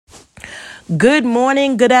Good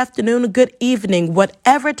morning, good afternoon, good evening,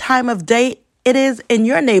 whatever time of day it is in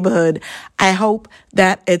your neighborhood. I hope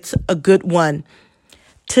that it's a good one.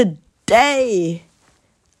 Today,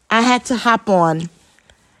 I had to hop on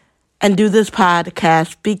and do this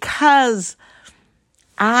podcast because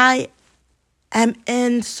I am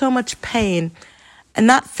in so much pain, and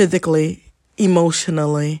not physically,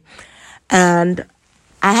 emotionally. And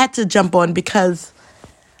I had to jump on because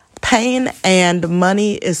pain and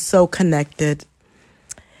money is so connected.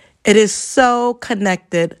 It is so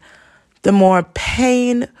connected. The more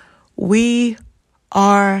pain we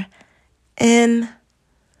are in,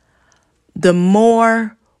 the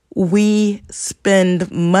more we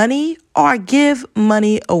spend money or give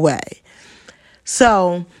money away.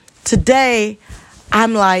 So today,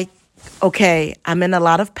 I'm like, okay, I'm in a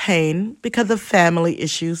lot of pain because of family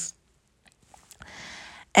issues.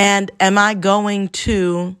 And am I going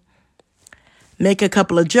to make a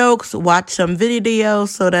couple of jokes, watch some videos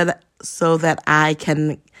so that I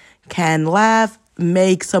can laugh,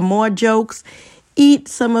 make some more jokes, eat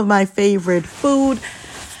some of my favorite food?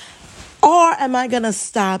 Or am I going to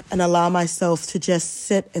stop and allow myself to just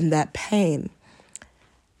sit in that pain?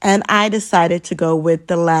 And I decided to go with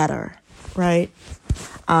the latter, right?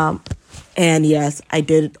 And yes, I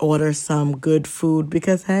did order some good food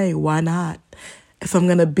because, hey, why not? If I'm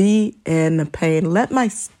going to be in pain, let my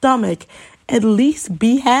stomach at least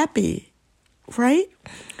be happy, right?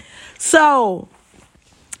 So,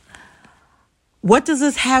 what does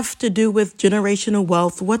this have to do with generational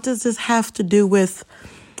wealth? What does this have to do with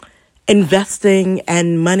investing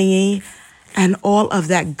and money and all of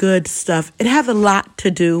that good stuff? It has a lot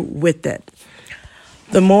to do with it.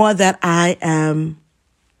 The more that I am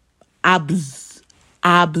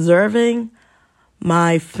observing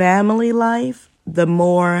my family life, the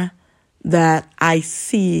more that I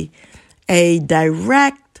see a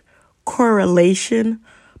direct correlation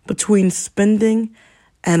between spending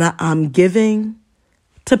and giving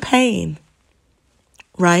to pain,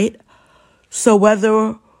 right? So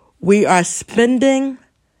whether we are spending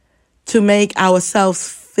to make ourselves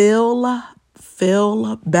feel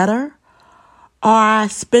better, or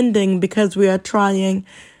spending because we are trying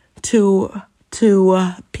to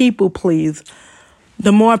people please,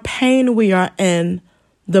 the more pain we are in,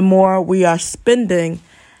 the more we are spending,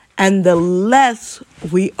 and the less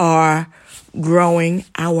we are growing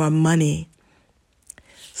our money.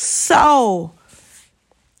 So,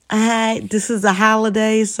 this is a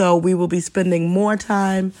holiday, so we will be spending more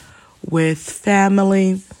time with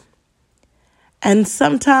family. And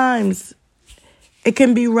sometimes it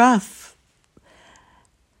can be rough.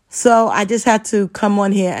 So I just had to come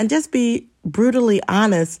on here and just be brutally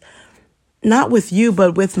honest, not with you,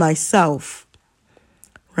 but with myself,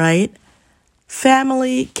 right?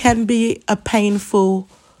 Family can be a painful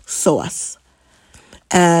source.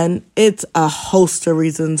 And it's a host of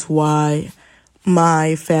reasons why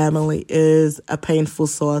my family is a painful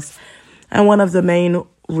source. And one of the main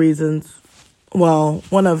reasons,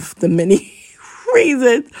 one of the many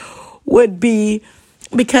reasons would be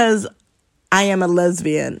because I am a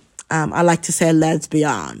lesbian. I like to say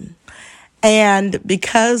lesbian. And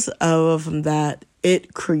because of that,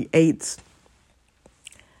 it creates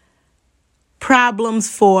problems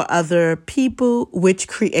for other people, which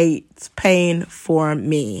creates pain for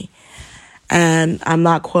me. And I'm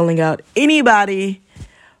not calling out anybody,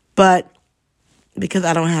 but because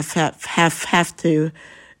I don't have to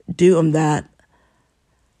do that.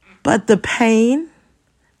 But the pain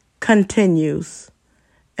continues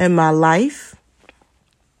in my life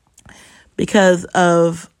because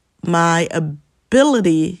of my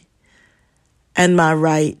ability and my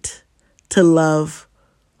right to love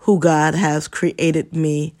who God has created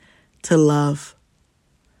me to love.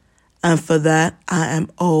 And for that, I am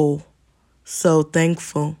so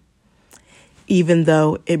thankful, even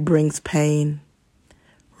though it brings pain,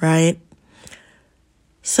 right?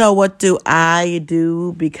 So what do I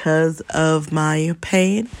do because of my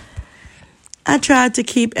pain? I try to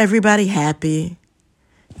keep everybody happy,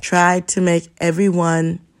 try to make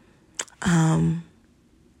everyone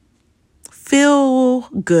feel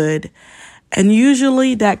good. And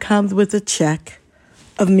usually that comes with a check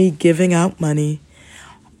of me giving out money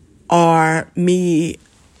or me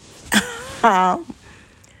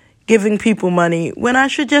giving people money when I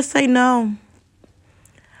should just say no.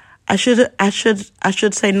 I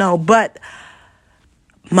should say no, but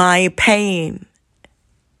my pain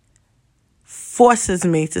forces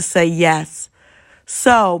me to say yes.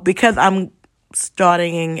 So, because I'm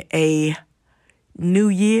starting a new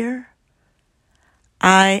year,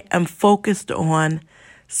 I am focused on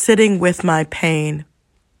sitting with my pain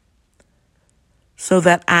so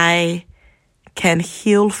that I can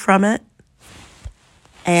heal from it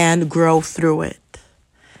and grow through it.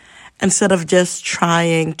 Instead of just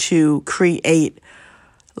trying to create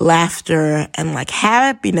laughter and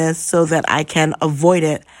happiness so that I can avoid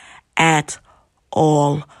it at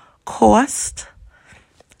all cost,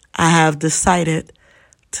 I have decided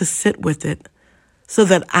to sit with it so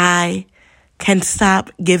that I can stop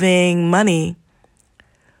giving money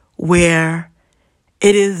where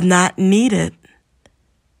it is not needed.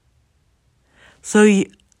 So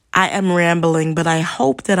I am rambling, but I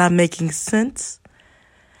hope that I'm making sense.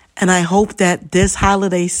 And I hope that this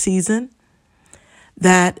holiday season,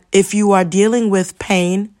 that if you are dealing with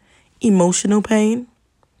pain, emotional pain,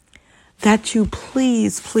 that you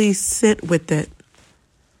please sit with it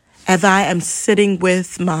as I am sitting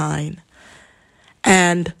with mine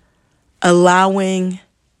and allowing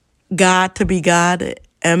God to be God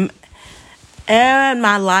in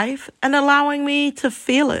my life and allowing me to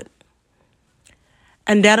feel it.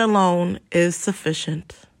 And that alone is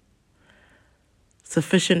sufficient.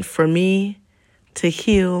 Sufficient for me to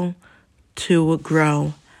heal, to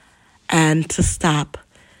grow, and to stop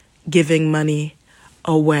giving money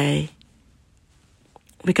away.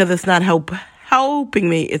 Because it's not helping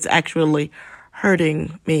me, it's actually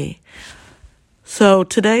hurting me. So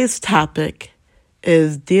today's topic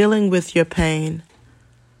is dealing with your pain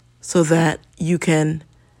so that you can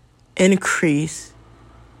increase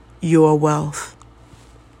your wealth.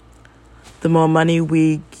 The more money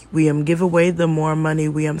we give away, the more money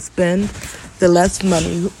we spend, the less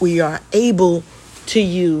money we are able to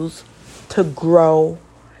use to grow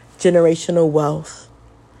generational wealth.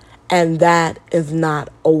 And that is not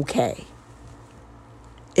okay.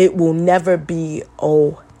 It will never be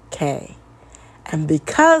okay. And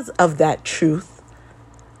because of that truth,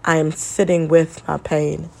 I am sitting with my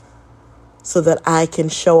pain so that I can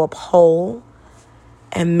show up whole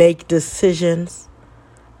and make decisions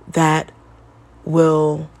that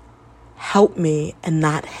will help me and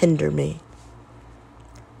not hinder me.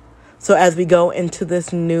 So as we go into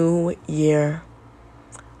this new year,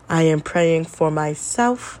 I am praying for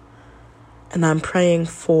myself and I'm praying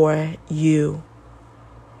for you.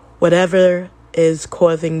 Whatever is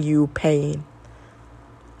causing you pain,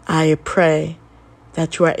 I pray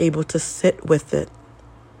that you are able to sit with it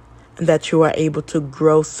and that you are able to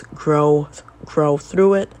grow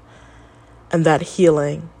through it, and that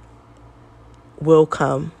healing will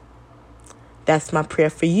come. That's my prayer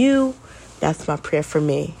for you. That's my prayer for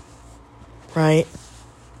me, right?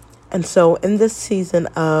 And so in this season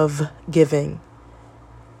of giving,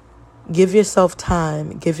 give yourself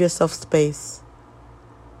time, give yourself space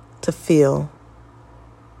to feel.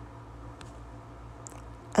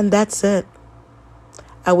 And that's it.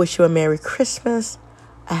 I wish you a Merry Christmas,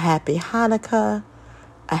 a Happy Hanukkah,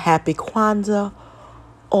 a Happy Kwanzaa,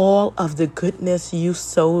 all of the goodness you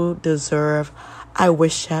so deserve. I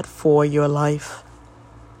wish that for your life.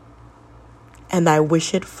 And I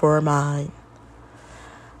wish it for mine.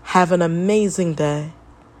 Have an amazing day.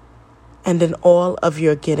 And in all of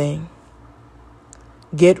your getting,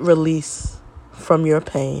 get release from your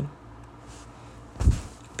pain.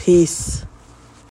 Peace.